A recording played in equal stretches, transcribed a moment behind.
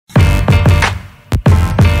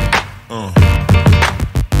Yeah.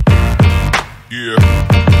 Yeah.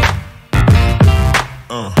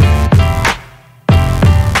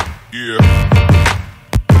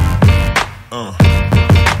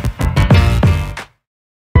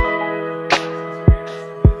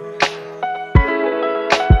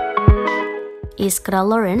 Iskra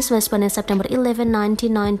Lawrence was born on September 11,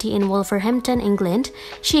 1990 in Wolverhampton, England.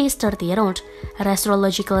 She is 30-year-old. Her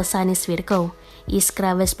astrological sign is Virgo.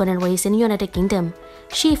 Iskra was born and raised in the United Kingdom.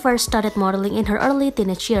 She first started modeling in her early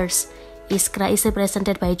teenage years. Iskra is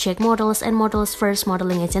represented by Jack Models and Models First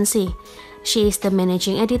Modeling Agency. She is the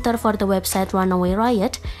managing editor for the website Runaway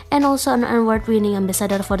Riot and also an award-winning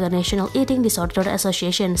ambassador for the National Eating Disorder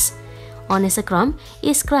Associations. On Instagram,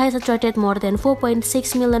 Iskra has attracted more than 4.6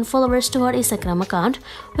 million followers to her Instagram account,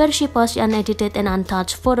 where she posts unedited and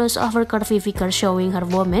untouched photos of her curvy figure showing her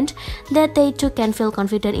women that they too can feel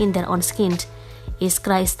confident in their own skin.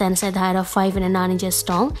 Iskra stands at the height of 5.9 inches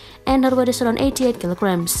tall and her weight is around 88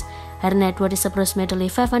 kilograms. Her net worth is approximately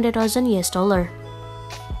 $500,000.